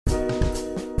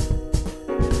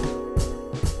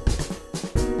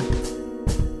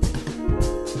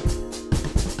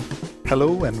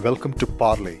Hello and welcome to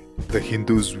Parley, the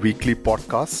Hindu's weekly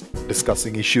podcast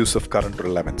discussing issues of current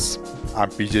relevance. I'm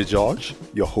PJ George,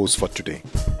 your host for today.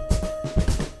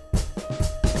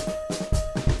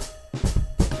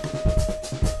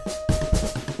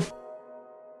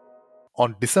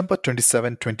 On December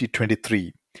 27,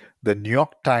 2023, the New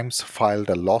York Times filed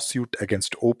a lawsuit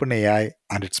against OpenAI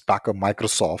and its backer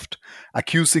Microsoft,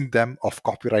 accusing them of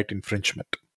copyright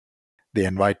infringement. The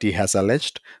NYT has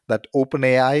alleged that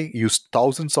OpenAI used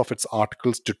thousands of its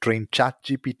articles to train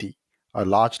ChatGPT, a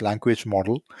large language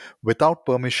model, without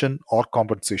permission or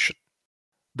compensation.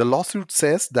 The lawsuit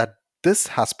says that this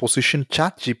has positioned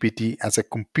ChatGPT as a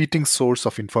competing source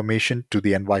of information to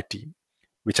the NYT,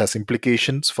 which has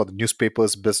implications for the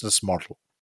newspaper's business model.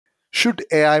 Should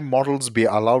AI models be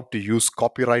allowed to use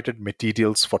copyrighted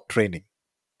materials for training?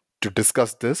 To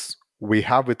discuss this, we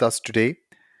have with us today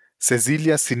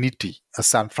Cecilia Ciniti, a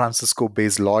San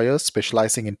Francisco-based lawyer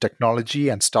specializing in technology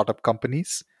and startup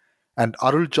companies, and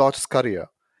Arul George Scaria,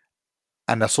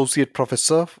 an associate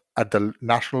professor at the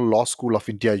National Law School of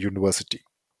India University.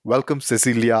 Welcome,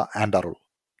 Cecilia and Arul.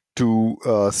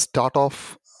 To start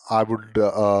off, I would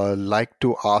like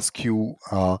to ask you,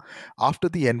 after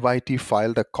the NYT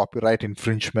filed a copyright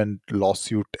infringement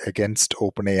lawsuit against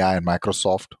OpenAI and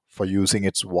Microsoft for using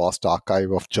its vast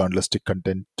archive of journalistic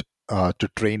content to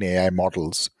train AI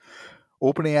models,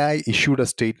 OpenAI issued a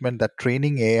statement that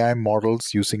training AI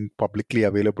models using publicly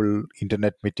available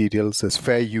internet materials is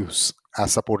fair use,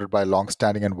 as supported by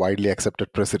long-standing and widely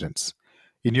accepted precedents.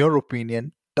 In your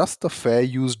opinion, does the fair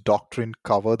use doctrine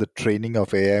cover the training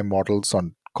of AI models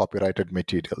on copyrighted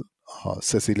material?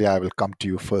 Cecilia, I will come to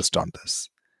you first on this.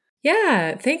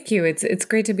 Yeah, thank you. It's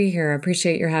great to be here. I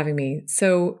appreciate your having me.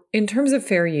 So, in terms of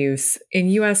fair use, in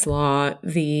US law,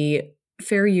 the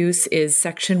fair use is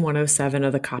Section 107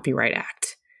 of the Copyright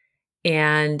Act.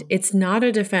 And it's not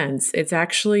a defense. It's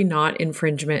actually not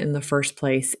infringement in the first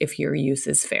place if your use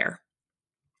is fair.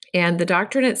 And the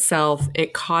doctrine itself,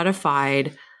 it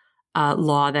codified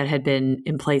law that had been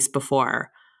in place before.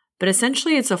 But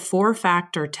essentially, it's a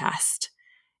 4-factor test,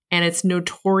 and it's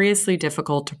notoriously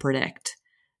difficult to predict.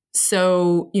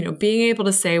 So, being able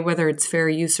to say whether it's fair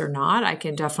use or not, I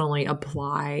can definitely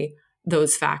apply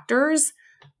those factors.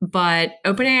 But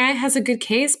OpenAI has a good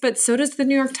case, but so does the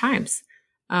New York Times.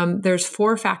 There's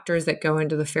 4 factors that go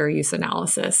into the fair use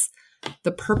analysis.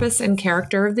 The purpose and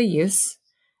character of the use.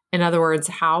 In other words,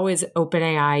 how is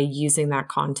OpenAI using that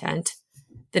content?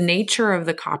 The nature of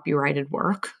the copyrighted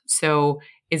work. So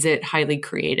is it highly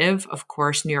creative? Of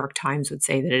course, New York Times would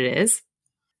say that it is.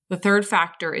 The third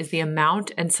factor is the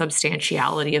amount and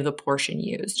substantiality of the portion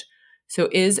used. So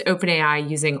is OpenAI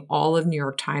using all of New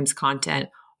York Times content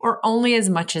or only as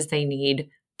much as they need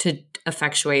to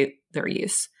effectuate their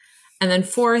use? And then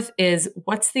fourth is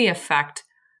what's the effect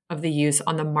of the use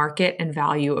on the market and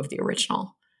value of the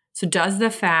original? So does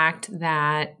the fact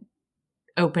that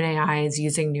OpenAI is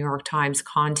using New York Times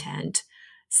content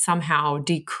somehow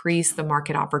decrease the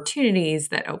market opportunities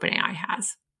that OpenAI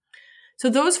has?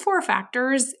 So those 4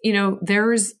 factors,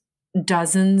 there's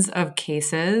dozens of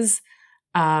cases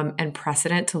and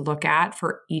precedent to look at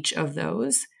for each of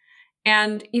those.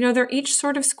 And, they're each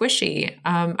sort of squishy.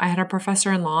 I had a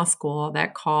professor in law school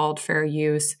that called fair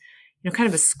use, kind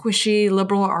of a squishy,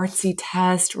 liberal artsy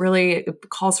test. Really, it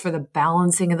calls for the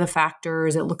balancing of the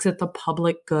factors. It looks at the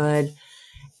public good.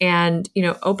 And,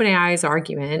 OpenAI's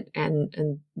argument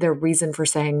and their reason for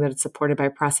saying that it's supported by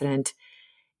precedent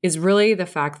is really the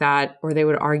fact that, or they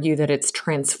would argue that it's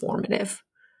transformative.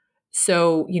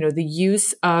 So, the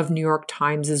use of New York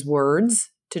Times' words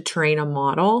to train a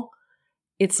model,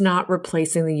 it's not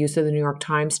replacing the use of the New York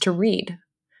Times to read.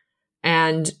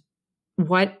 And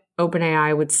what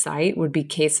OpenAI would cite would be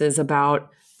cases about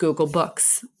Google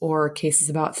Books or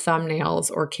cases about thumbnails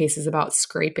or cases about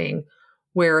scraping,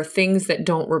 where things that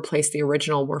don't replace the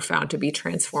original were found to be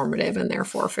transformative and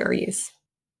therefore fair use.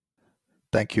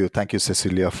 Thank you,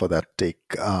 Cecilia, for that take.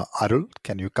 Arul,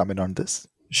 can you come in on this?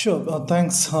 Sure.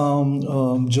 Thanks,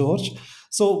 George.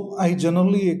 So I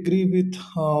generally agree with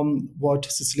what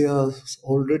Cecilia has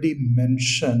already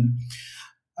mentioned.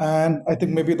 And I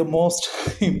think maybe the most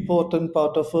important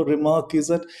part of her remark is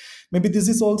that maybe this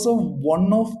is also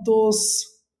one of those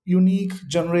unique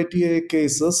generative AI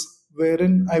cases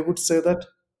wherein I would say that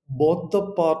both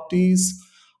the parties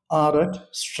are at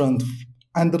strength.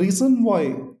 And the reason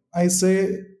why I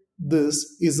say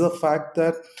this is the fact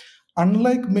that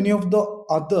unlike many of the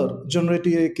other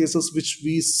generative AI cases which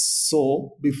we saw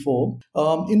before,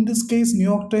 in this case, New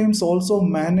York Times also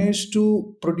managed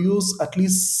to produce at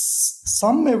least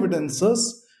some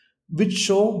evidences which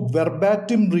show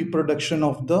verbatim reproduction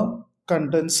of the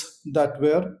contents that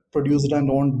were produced and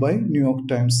owned by New York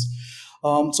Times.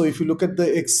 So if you look at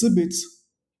the exhibits,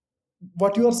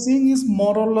 what you are seeing is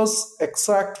more or less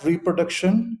exact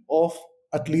reproduction of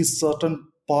at least certain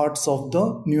parts of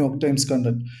the New York Times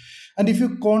content. And if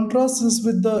you contrast this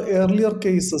with the earlier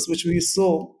cases which we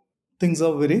saw, things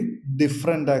are very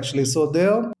different actually. So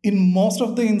there, in most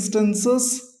of the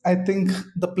instances, I think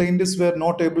the plaintiffs were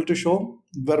not able to show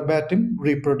verbatim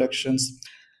reproductions.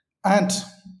 And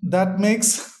that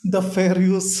makes the fair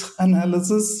use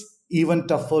analysis even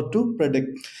tougher to predict.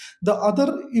 The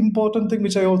other important thing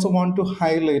which I also want to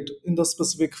highlight in the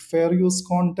specific fair use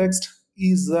context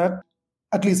is that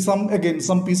at least some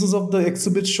pieces of the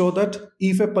exhibit show that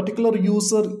if a particular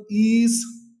user is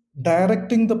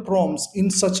directing the prompts in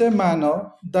such a manner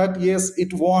that yes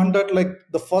it wanted like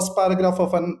the first paragraph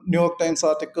of a New York Times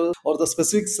article or the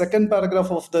specific second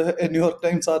paragraph of the New York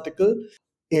Times article,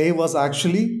 AI was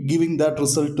actually giving that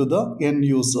result to the end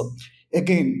user.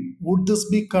 Again, would this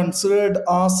be considered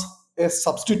as a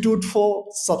substitute for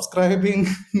subscribing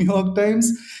New York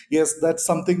Times? Yes, that's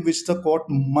something which the court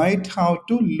might have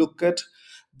to look at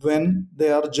when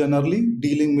they are generally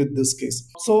dealing with this case.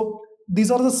 So these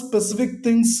are the specific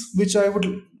things which I would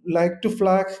like to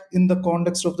flag in the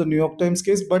context of the New York Times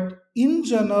case. But in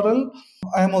general,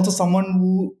 I am also someone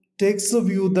who takes the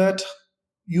view that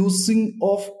using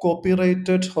of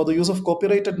copyrighted or the use of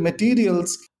copyrighted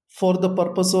materials for the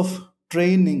purpose of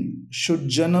training should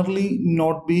generally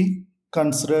not be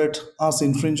considered as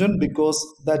infringement because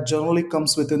that generally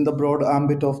comes within the broad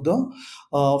ambit of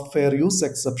the fair use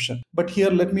exception. But here,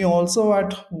 let me also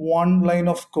add one line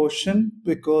of caution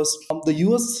because the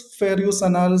US fair use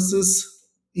analysis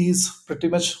is pretty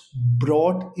much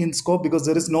broad in scope because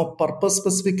there is no purpose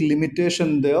specific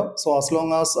limitation there. So as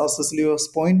long as Cecily was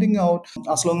pointing out,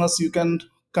 as long as you can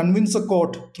convince a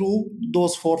court through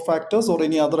those four factors or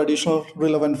any other additional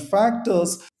relevant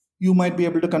factors, you might be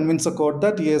able to convince a court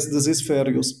that yes, this is fair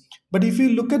use. But if you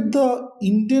look at the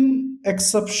Indian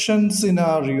exception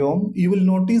scenario, you will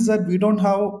notice that we don't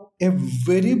have a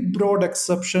very broad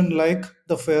exception like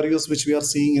the fair use which we are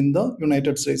seeing in the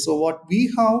United States. So what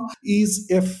we have is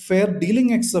a fair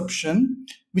dealing exception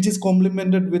which is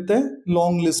complemented with a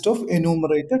long list of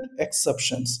enumerated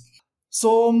exceptions.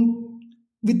 So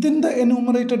within the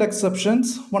enumerated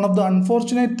exceptions, one of the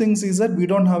unfortunate things is that we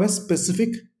don't have a specific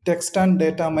text and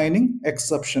data mining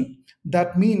exception.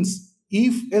 That means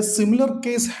if a similar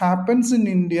case happens in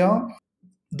India,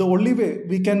 the only way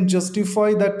we can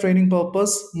justify that training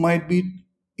purpose might be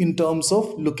in terms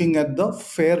of looking at the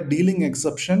fair dealing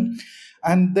exception.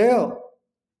 And there,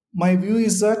 my view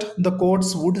is that the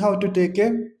courts would have to take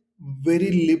a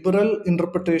very liberal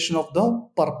interpretation of the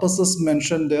purposes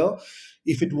mentioned there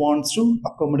if it wants to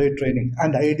accommodate training.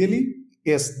 And ideally,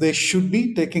 yes, they should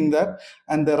be taking that.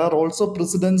 And there are also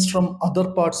precedents from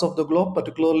other parts of the globe,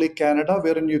 particularly Canada,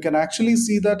 wherein you can actually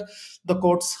see that the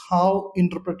courts have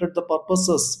interpreted the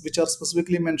purposes which are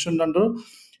specifically mentioned under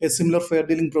a similar fair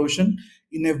dealing provision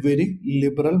in a very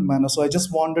liberal manner. So I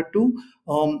just wanted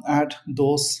to add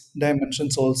those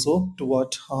dimensions also to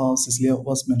what Cecilia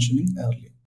was mentioning earlier.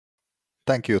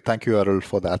 Thank you. Thank you, Arul,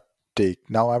 for that take.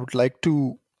 Now, I would like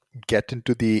to get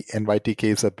into the NYT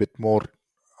case a bit more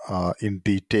in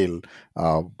detail,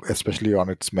 especially on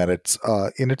its merits.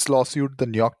 In its lawsuit, the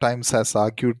New York Times has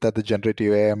argued that the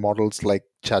generative AI models like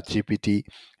ChatGPT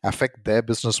affect their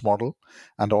business model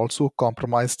and also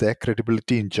compromise their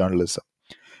credibility in journalism.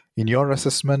 In your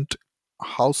assessment,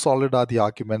 how solid are the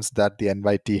arguments that the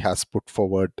NYT has put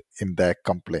forward in their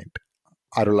complaint?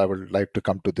 Arul, I would like to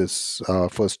come to this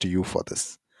first to you for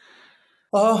this.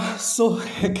 So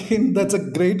again, that's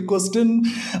a great question,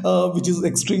 which is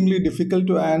extremely difficult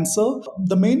to answer.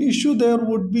 The main issue there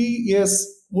would be, yes,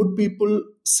 would people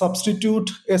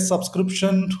substitute a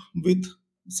subscription with,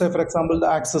 say, for example, the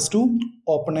access to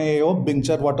OpenAI or Bing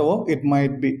Chat, whatever it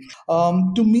might be.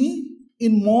 To me,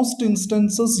 in most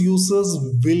instances, users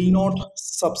will not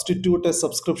substitute a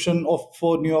subscription of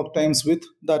for New York Times with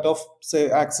that of, say,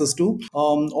 access to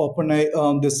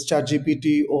OpenAI, this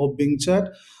ChatGPT or Bing Chat,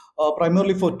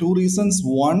 primarily for two reasons.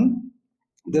 One,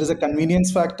 there is a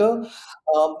convenience factor.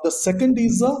 The second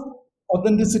is a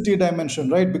authenticity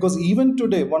dimension, right? Because even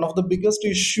today, one of the biggest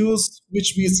issues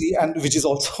which we see, and which is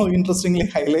also interestingly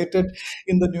highlighted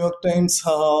in the New York Times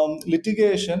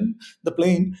litigation, the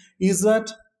plain, is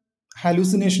that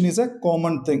hallucination is a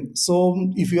common thing. So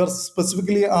if you are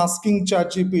specifically asking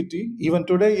ChatGPT, even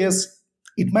today, yes,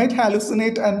 it might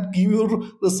hallucinate and give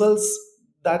you results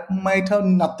that might have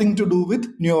nothing to do with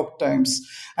New York Times.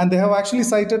 And they have actually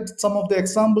cited some of the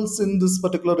examples in this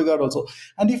particular regard also.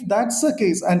 And if that's the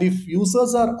case, and if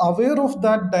users are aware of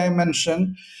that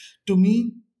dimension, to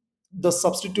me, the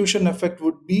substitution effect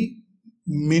would be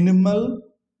minimal.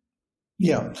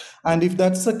 Yeah, and if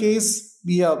that's the case,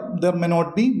 yeah, there may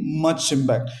not be much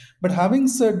impact. But having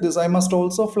said this, I must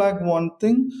also flag one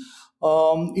thing.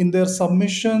 In their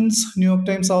submissions, New York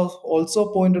Times have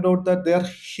also pointed out that they are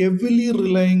heavily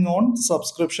relying on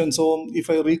subscription. So, if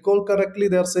I recall correctly,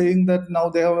 they are saying that now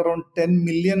they have around 10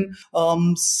 million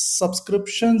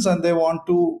subscriptions, and they want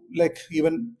to like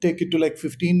even take it to like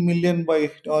 15 million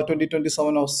by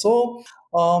 2027 or so.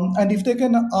 And if they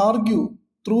can argue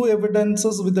through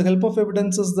evidences, with the help of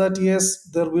evidences, that yes,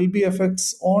 there will be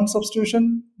effects on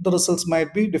substitution, the results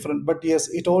might be different. But yes,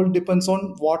 it all depends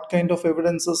on what kind of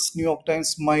evidences New York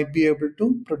Times might be able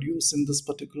to produce in this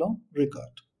particular regard.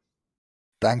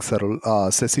 Thanks, Arul.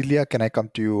 Cecilia, can I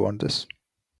come to you on this?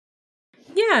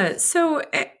 Yeah. So,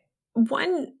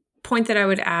 one point that I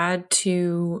would add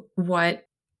to what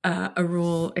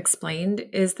Arul explained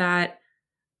is that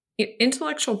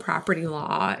intellectual property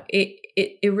law, it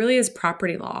really is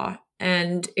property law.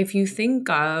 And if you think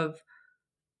of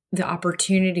the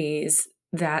opportunities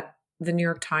that the New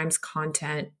York Times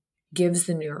content gives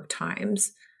the New York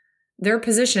Times, their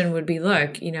position would be,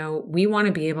 look, we want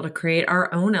to be able to create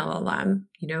our own LLM,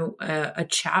 a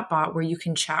chat bot where you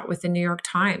can chat with the New York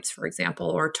Times, for example,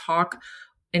 or talk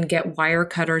and get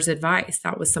Wirecutter's advice.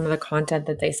 That was some of the content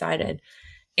that they cited.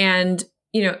 And,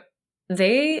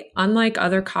 they, unlike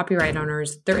other copyright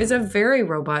owners, there is a very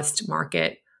robust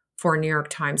market for New York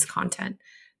Times content.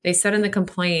 They said in the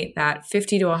complaint that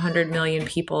 50 to 100 million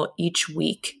people each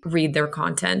week read their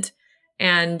content.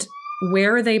 And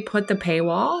where they put the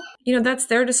paywall, that's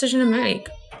their decision to make.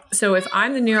 So if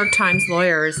I'm the New York Times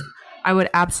lawyers, I would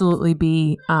absolutely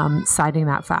be citing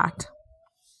that fact.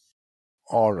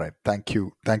 All right. Thank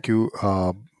you. Thank you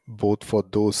both for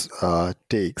those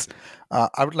takes.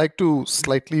 I would like to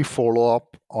slightly follow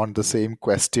up on the same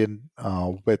question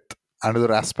with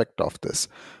another aspect of this.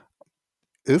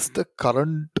 Is the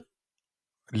current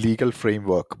legal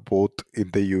framework, both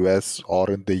in the US or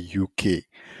in the UK,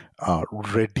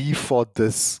 ready for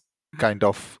this kind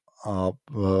of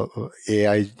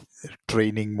AI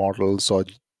training models or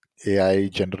AI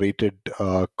generated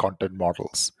content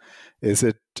models? Is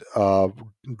it,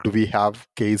 do we have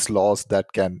case laws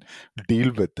that can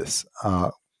deal with this?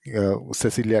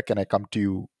 Cecilia, can I come to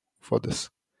you for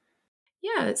this?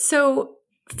 Yeah. So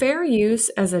fair use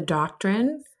as a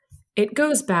doctrine, it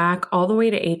goes back all the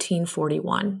way to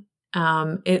 1841.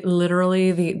 It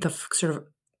literally, the sort of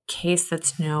case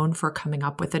that's known for coming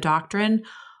up with the doctrine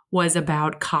was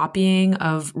about copying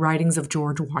of writings of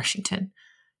George Washington.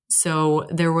 So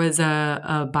there was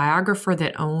a biographer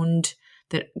that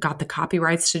got the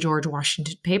copyrights to George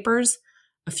Washington papers.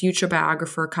 A future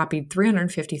biographer copied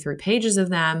 353 pages of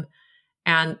them.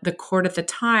 And the court at the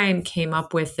time came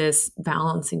up with this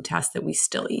balancing test that we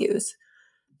still use.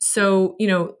 So,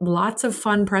 lots of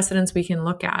fun precedents we can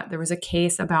look at. There was a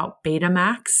case about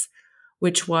Betamax,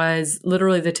 which was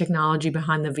literally the technology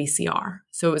behind the VCR.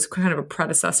 So it was kind of a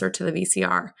predecessor to the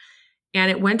VCR. And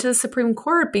it went to the Supreme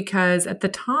Court because at the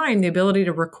time, the ability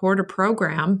to record a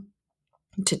program,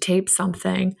 to tape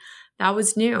something, that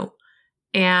was new.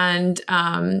 And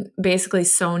basically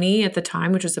Sony at the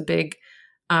time, which was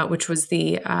which was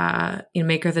the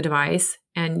maker of the device,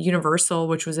 and Universal,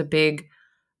 which was a big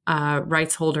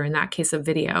rights holder in that case of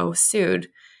video, sued.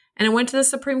 And it went to the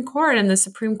Supreme Court, and the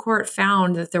Supreme Court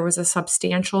found that there was a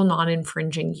substantial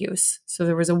non-infringing use. So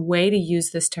there was a way to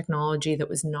use this technology that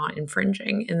was not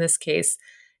infringing. In that case,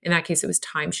 it was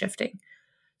time shifting.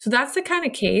 So that's the kind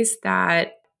of case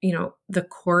that, the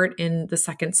court in the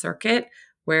Second Circuit,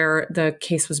 where the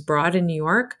case was brought in New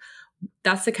York,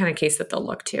 that's the kind of case that they'll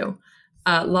look to.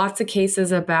 Lots of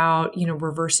cases about,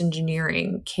 reverse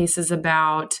engineering, cases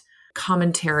about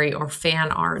commentary or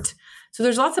fan art. So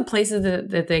there's lots of places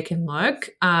that they can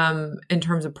look in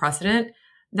terms of precedent.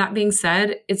 That being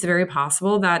said, it's very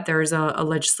possible that there's a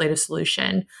legislative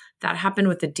solution. That happened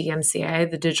with the DMCA,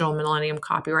 the Digital Millennium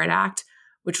Copyright Act,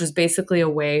 which was basically a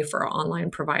way for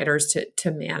online providers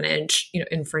to manage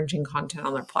infringing content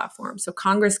on their platform. So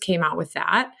Congress came out with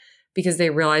that because they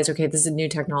realized, okay, this is a new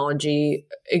technology.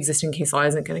 Existing case law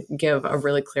isn't going to give a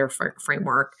really clear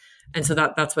framework. And so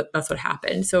that's what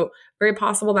happened. So very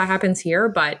possible that happens here,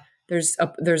 but there's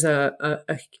a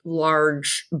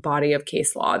large body of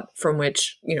case law from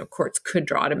which courts could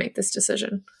draw to make this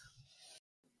decision.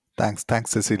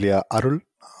 Thanks, Cecilia. Arul,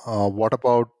 what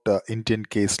about Indian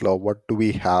case law? What do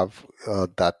we have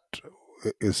that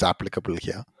is applicable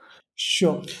here?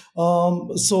 Sure.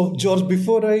 So, George,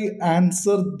 before I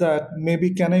answer that,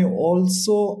 maybe can I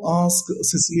also ask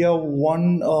Cecilia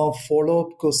one follow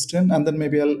up question, and then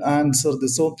maybe I'll answer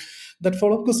this. So, That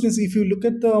follow-up question is, if you look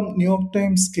at the New York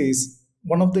Times case,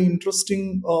 one of the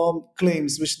interesting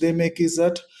claims which they make is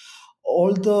that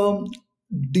all the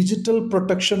digital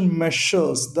protection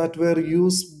measures that were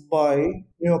used by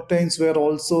New York Times were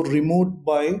also removed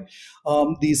by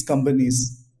these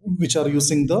companies which are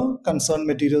using the concerned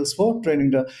materials for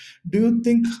training. Do you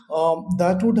think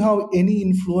that would have any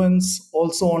influence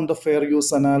also on the fair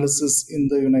use analysis in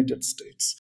the United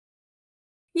States?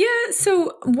 Yeah,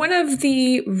 so one of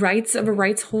the rights of a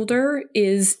rights holder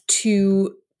is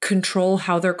to control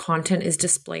how their content is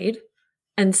displayed.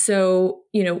 And so,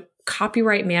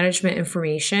 copyright management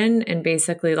information and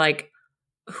basically like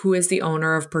who is the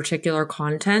owner of particular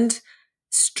content,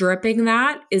 stripping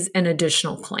that is an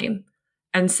additional claim.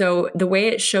 And so the way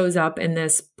it shows up in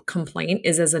this complaint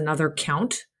is as another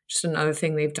count, just another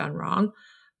thing they've done wrong.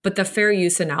 But the fair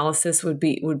use analysis would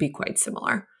be quite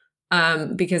similar.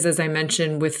 Because as I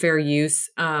mentioned with fair use,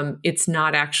 it's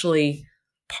not actually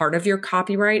part of your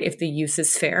copyright if the use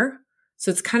is fair. So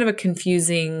it's kind of a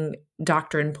confusing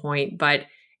doctrine point, but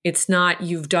it's not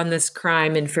you've done this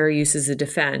crime and fair use is a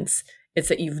defense. It's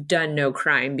that you've done no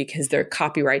crime because their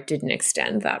copyright didn't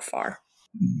extend that far.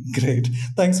 Great.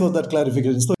 Thanks for that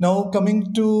clarification. So now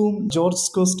coming to George's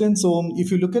question. So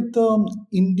if you look at the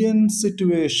Indian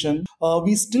situation,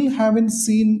 we still haven't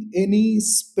seen any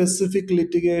specific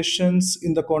litigations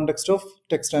in the context of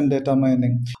text and data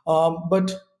mining.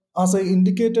 But as I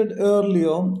indicated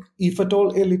earlier, if at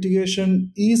all a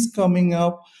litigation is coming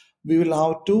up, we will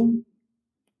have to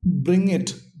bring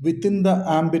it within the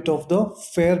ambit of the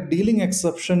fair dealing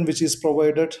exception, which is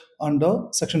provided under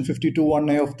Section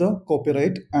 52(1)(a) of the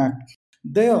Copyright Act.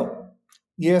 There,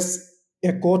 yes,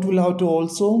 a court will have to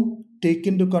also take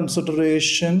into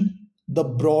consideration the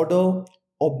broader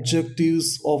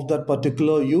objectives of that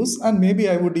particular use, and maybe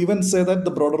I would even say that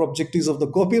the broader objectives of the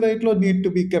copyright law need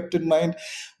to be kept in mind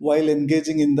while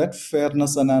engaging in that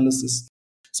fairness analysis.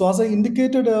 So, as I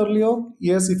indicated earlier,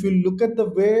 yes, if you look at the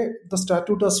way the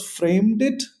statute has framed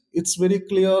it, it's very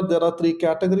clear there are three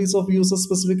categories of users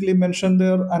specifically mentioned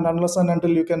there, and unless and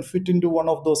until you can fit into one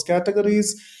of those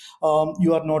categories,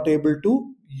 you are not able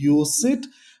to use it.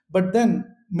 But then,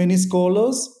 many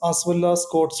scholars, as well as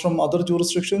courts from other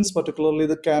jurisdictions, particularly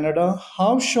the Canada,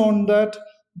 have shown that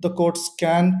the courts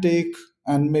can take,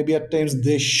 and maybe at times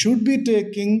they should be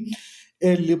taking,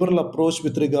 a liberal approach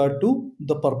with regard to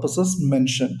the purposes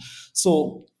mentioned.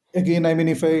 So again, I mean,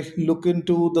 if I look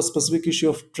into the specific issue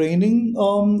of training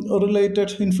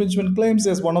related infringement claims,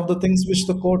 yes, one of the things which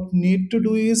the court need to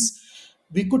do is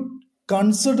we could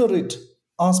consider it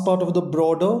as part of the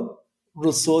broader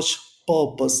research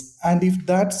purpose. And if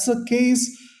that's the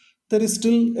case, there is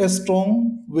still a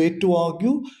strong way to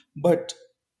argue. But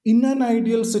in an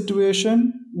ideal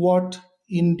situation, what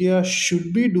India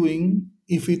should be doing,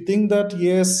 if we think that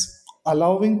yes,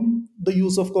 allowing the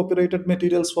use of copyrighted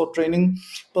materials for training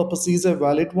purpose is a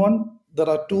valid one, there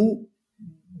are two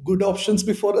good options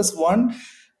before us. One,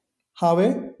 have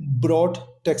a broad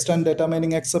text and data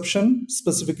mining exception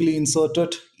specifically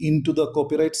inserted into the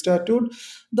copyright statute.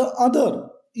 The other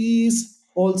is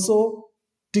also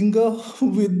tinker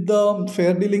with the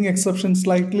fair dealing exception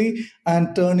slightly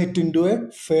and turn it into a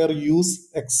fair use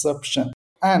exception.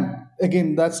 And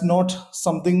again, that's not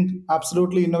something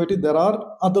absolutely innovative. There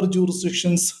are other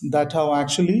jurisdictions that have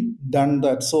actually done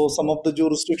that. So, some of the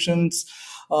jurisdictions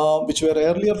which were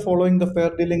earlier following the fair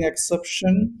dealing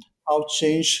exception have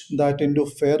changed that into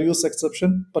fair use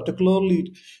exception,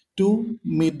 particularly to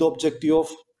meet the objective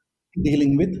of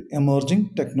dealing with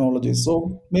emerging technologies.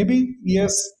 So maybe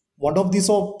yes, one of these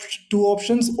two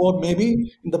options, or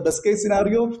maybe in the best case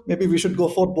scenario, maybe we should go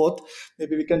for both.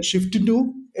 Maybe we can shift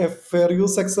into a fair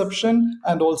use exception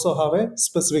and also have a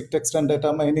specific text and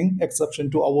data mining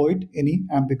exception to avoid any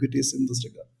ambiguities in this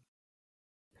regard.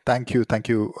 Thank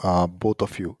you, both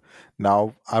of you.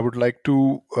 Now, I would like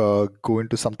to go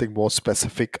into something more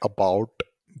specific about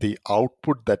the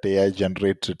output that AI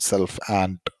generates itself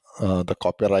and the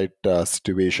copyright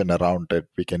situation around it.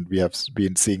 We have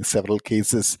been seeing several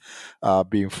cases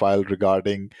being filed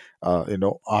regarding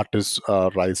artists'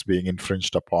 rights being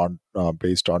infringed upon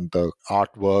based on the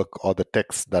artwork or the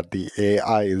text that the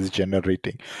AI is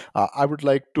generating. I would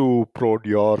like to prod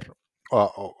your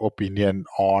opinion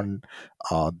on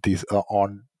these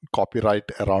on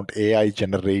copyright around AI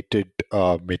generated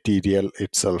material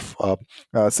itself.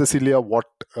 Cecilia, what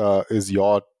is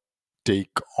your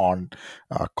take on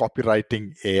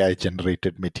copywriting AI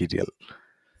generated material?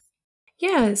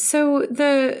 Yeah, so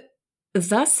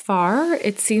thus far,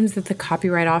 it seems that the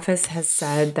Copyright Office has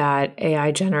said that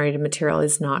AI generated material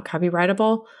is not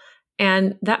copyrightable.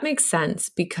 And that makes sense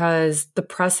because the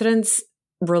precedents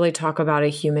really talk about a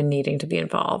human needing to be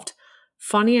involved.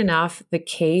 Funny enough, the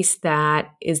case that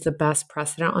is the best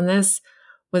precedent on this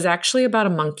was actually about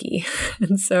a monkey.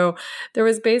 And so there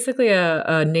was basically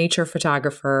a nature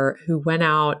photographer who went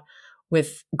out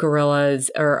with gorillas,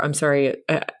 or I'm sorry,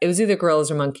 it was either gorillas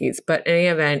or monkeys, but in any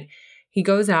event, he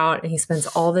goes out and he spends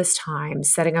all this time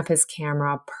setting up his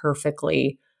camera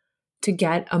perfectly to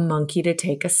get a monkey to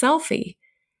take a selfie.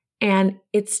 And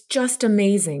it's just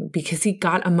amazing because he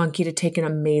got a monkey to take an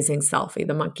amazing selfie.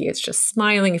 The monkey is just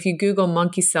smiling. If you Google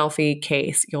monkey selfie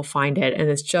case, you'll find it. And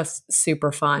it's just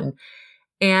super fun.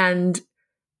 And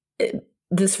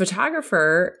this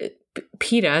photographer,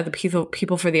 PETA, the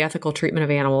People for the Ethical Treatment of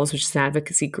Animals, which is an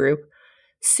advocacy group,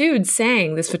 sued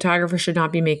saying this photographer should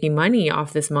not be making money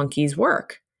off this monkey's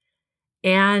work.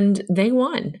 And they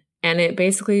won. And it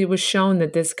basically was shown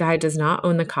that this guy does not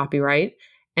own the copyright,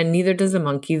 and neither does the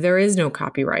monkey. There is no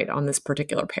copyright on this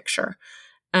particular picture.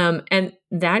 And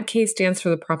that case stands for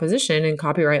the proposition in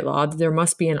copyright law that there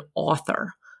must be an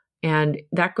author. And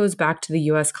that goes back to the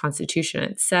US Constitution.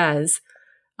 It says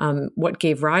what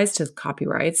gave rise to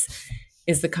copyrights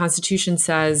is the Constitution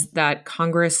says that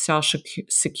Congress shall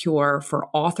secure for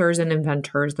authors and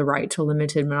inventors the right to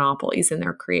limited monopolies in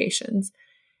their creations.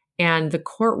 And the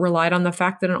court relied on the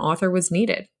fact that an author was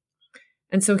needed.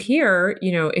 And so here,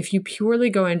 if you purely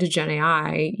go into Gen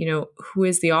AI, who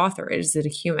is the author? Is it a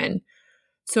human?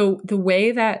 So the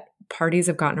way that parties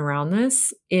have gotten around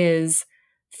this is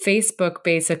Facebook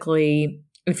basically,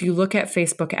 if you look at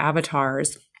Facebook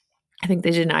avatars, I think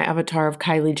they did an avatar of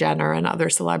Kylie Jenner and other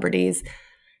celebrities.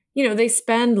 They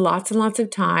spend lots and lots of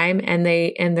time, and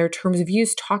their terms of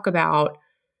use talk about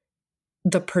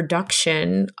the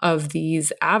production of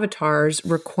these avatars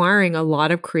requiring a lot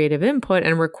of creative input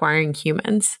and requiring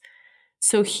humans.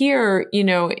 So here,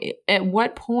 at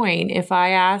what point, if I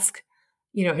ask,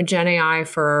 a Gen AI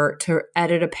to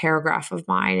edit a paragraph of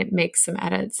mine, it makes some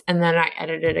edits, and then I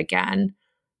edit it again.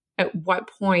 At what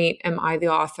point am I the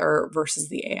author versus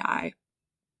the AI?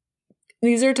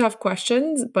 These are tough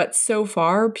questions, but so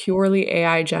far, purely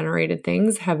AI generated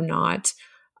things have not.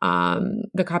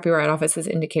 The Copyright Office has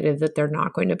indicated that they're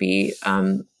not going to be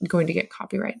going to get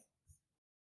copyright.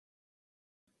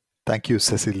 Thank you,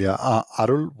 Cecilia.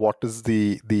 Arul, what is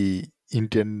the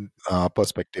Indian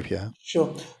perspective here?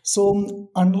 Sure. So,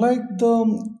 unlike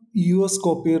the US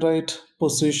copyright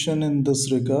position in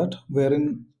this regard,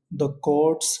 wherein the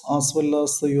courts as well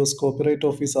as the US Copyright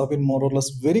Office have been more or less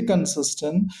very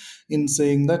consistent in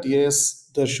saying that yes,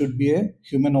 there should be a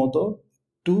human author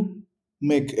to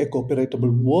make a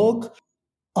copyrightable work.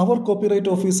 Our copyright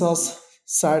office has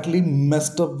sadly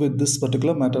messed up with this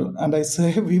particular matter. And I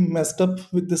say we messed up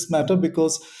with this matter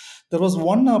because there was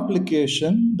one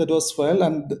application that was filed,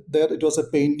 and there it was a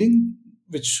painting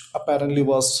which apparently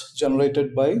was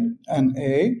generated by an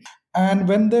AI. And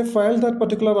when they filed that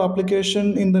particular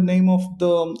application in the name of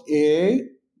the AI,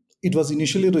 it was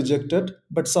initially rejected,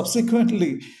 but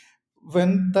subsequently,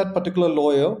 when that particular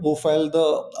lawyer who filed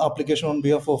the application on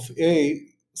behalf of AI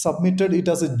submitted it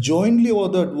as a jointly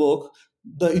authored work,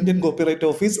 the Indian Copyright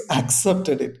Office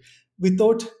accepted it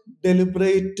without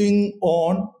deliberating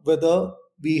on whether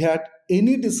we had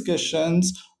any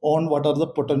discussions on what are the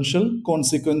potential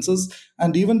consequences,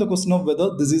 and even the question of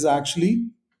whether this is actually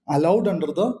allowed under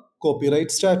the copyright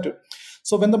statute.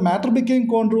 So when the matter became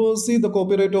controversy, the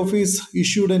Copyright Office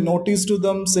issued a notice to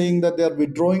them saying that they are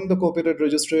withdrawing the copyright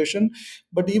registration.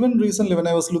 But even recently, when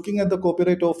I was looking at the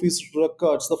Copyright Office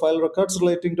records, the file records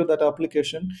relating to that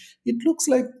application, it looks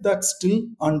like that's still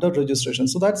under registration.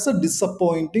 So that's a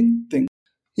disappointing thing.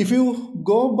 If you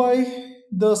go by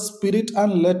the spirit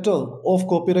and letter of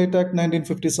Copyright Act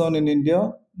 1957 in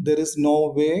India, there is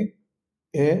no way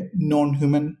a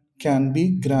non-human can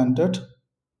be granted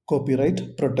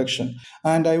copyright protection.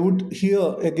 And I would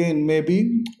here again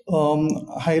maybe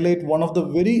highlight one of the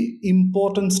very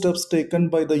important steps taken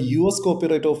by the US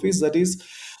Copyright Office, that is,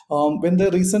 when they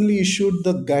recently issued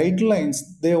the guidelines,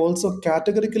 they also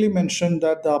categorically mentioned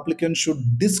that the applicant should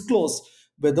disclose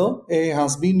whether AI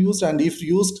has been used and if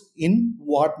used in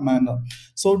what manner.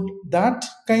 So that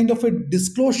kind of a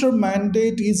disclosure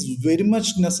mandate is very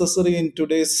much necessary in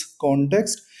today's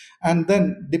context. And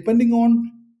then depending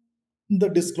on the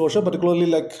disclosure, particularly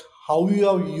like how you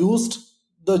have used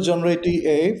the generative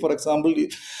AI. For example,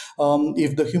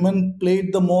 if the human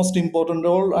played the most important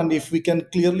role, and if we can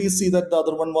clearly see that the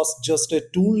other one was just a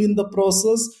tool in the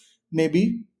process,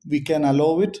 maybe we can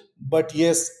allow it. But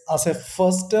yes, as a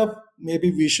first step,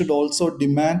 maybe we should also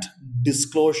demand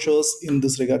disclosures in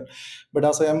this regard. But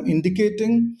as I am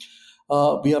indicating,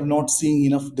 we are not seeing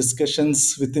enough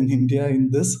discussions within India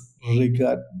in this.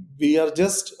 regard. We are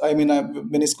just,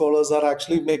 many scholars are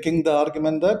actually making the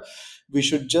argument that we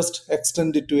should just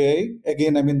extend it to AI.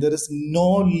 Again, there is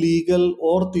no legal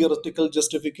or theoretical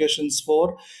justifications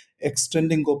for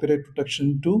extending copyright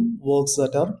protection to works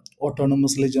that are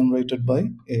autonomously generated by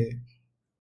AI.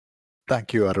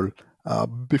 Thank you, Arul.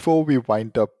 Before we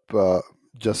wind up,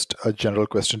 just a general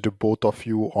question to both of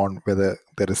you on whether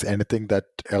there is anything that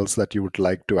else that you would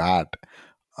like to add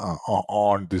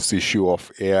on this issue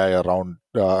of AI around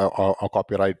or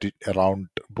copyright around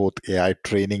both AI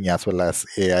training as well as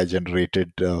AI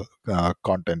generated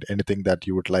content. Anything that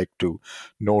you would like to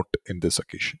note in this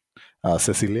occasion,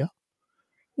 Cecilia?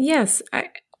 Yes,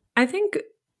 I think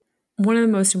one of the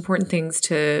most important things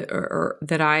or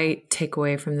that I take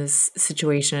away from this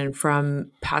situation,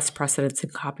 from past precedents in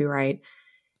copyright,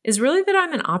 is really that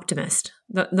I'm an optimist.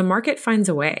 The market finds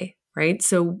a way, right?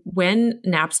 So when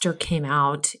Napster came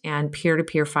out and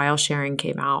peer-to-peer file sharing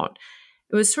came out,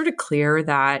 it was sort of clear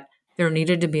that there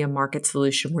needed to be a market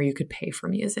solution where you could pay for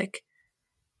music.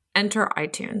 Enter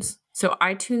iTunes. So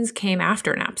iTunes came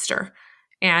after Napster,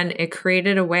 and it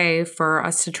created a way for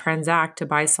us to transact to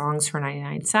buy songs for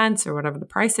 99 cents or whatever the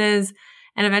price is,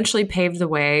 and eventually paved the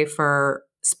way for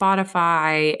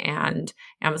Spotify and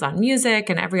Amazon Music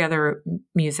and every other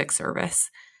music service.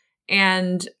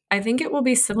 And I think it will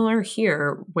be similar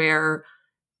here, where,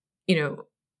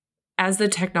 as the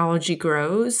technology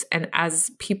grows and as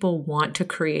people want to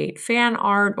create fan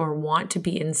art or want to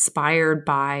be inspired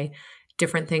by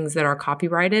different things that are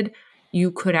copyrighted,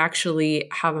 you could actually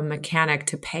have a mechanic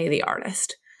to pay the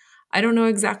artist. I don't know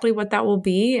exactly what that will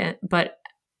be, but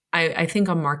I think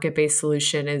a market-based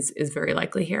solution is very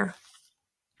likely here.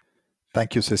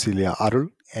 Thank you, Cecilia. Arul,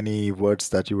 any words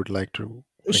that you would like to bring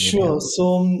in here? Sure.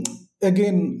 So,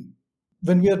 again,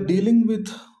 when we are dealing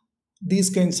with these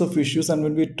kinds of issues and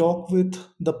when we talk with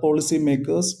the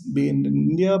policymakers, be it in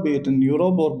India, be it in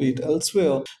Europe, or be it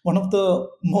elsewhere, one of the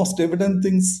most evident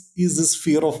things is this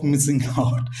fear of missing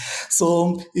out.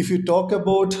 So, if you talk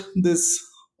about this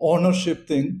ownership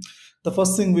thing, the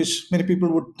first thing which many people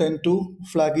would tend to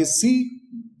flag is, see,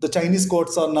 the Chinese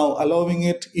courts are now allowing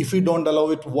it. If we don't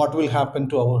allow it, what will happen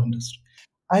to our industry?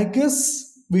 I guess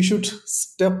we should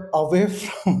step away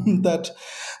from that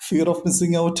fear of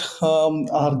missing out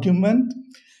argument.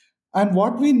 And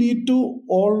what we need to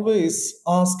always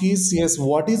ask is, yes,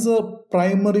 what is the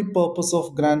primary purpose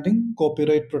of granting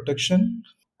copyright protection?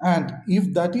 And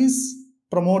if that is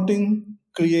promoting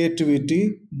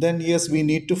creativity, then yes, we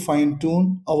need to fine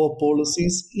tune our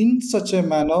policies in such a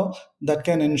manner that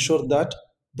can ensure that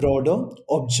broader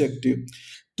objective.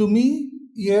 To me,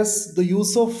 yes, the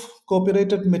use of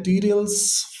copyrighted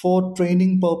materials for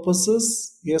training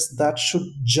purposes, yes, that should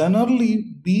generally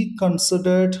be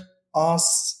considered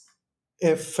as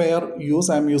a fair use.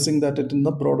 I'm using that in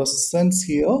the broader sense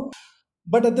here.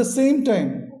 But at the same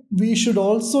time, we should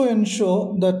also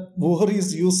ensure that whoever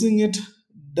is using it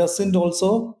doesn't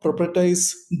also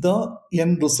proprietorize the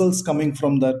end results coming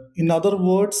from that. In other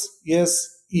words, yes,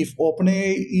 if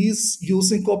OpenAI is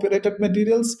using copyrighted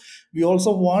materials, we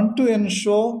also want to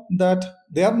ensure that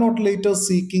they are not later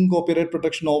seeking copyright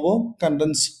protection over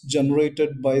contents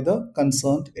generated by the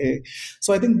concerned AI.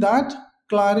 So I think that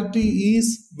clarity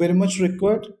is very much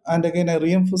required. And again, I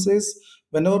re-emphasize,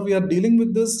 whenever we are dealing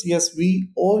with this, yes, we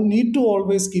all need to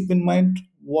always keep in mind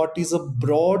what is a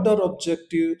broader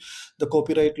objective the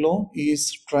copyright law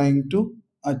is trying to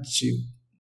achieve.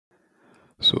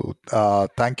 So,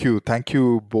 thank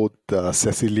you both,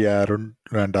 Cecilia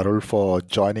and Arul, for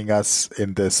joining us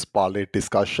in this parley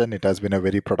discussion. It has been a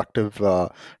very productive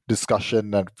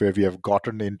discussion, and where we have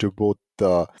gotten into both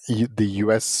the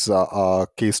US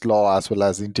case law as well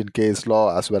as Indian case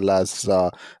law, as well as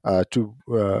two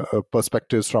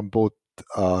perspectives from both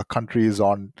countries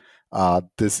on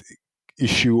this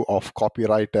issue of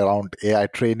copyright around AI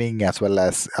training as well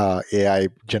as AI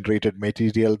generated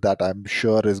material that I'm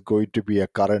sure is going to be a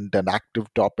current and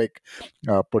active topic,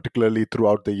 particularly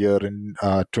throughout the year in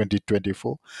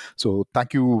 2024. So,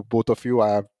 thank you, both of you.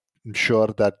 I'm sure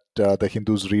that the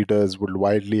Hindu's readers will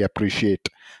widely appreciate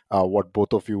what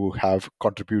both of you have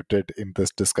contributed in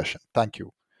this discussion. Thank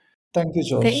you. Thank you,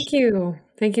 George. Thank you.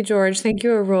 Thank you, George. Thank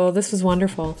you, Arul. This was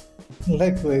wonderful.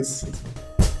 Likewise.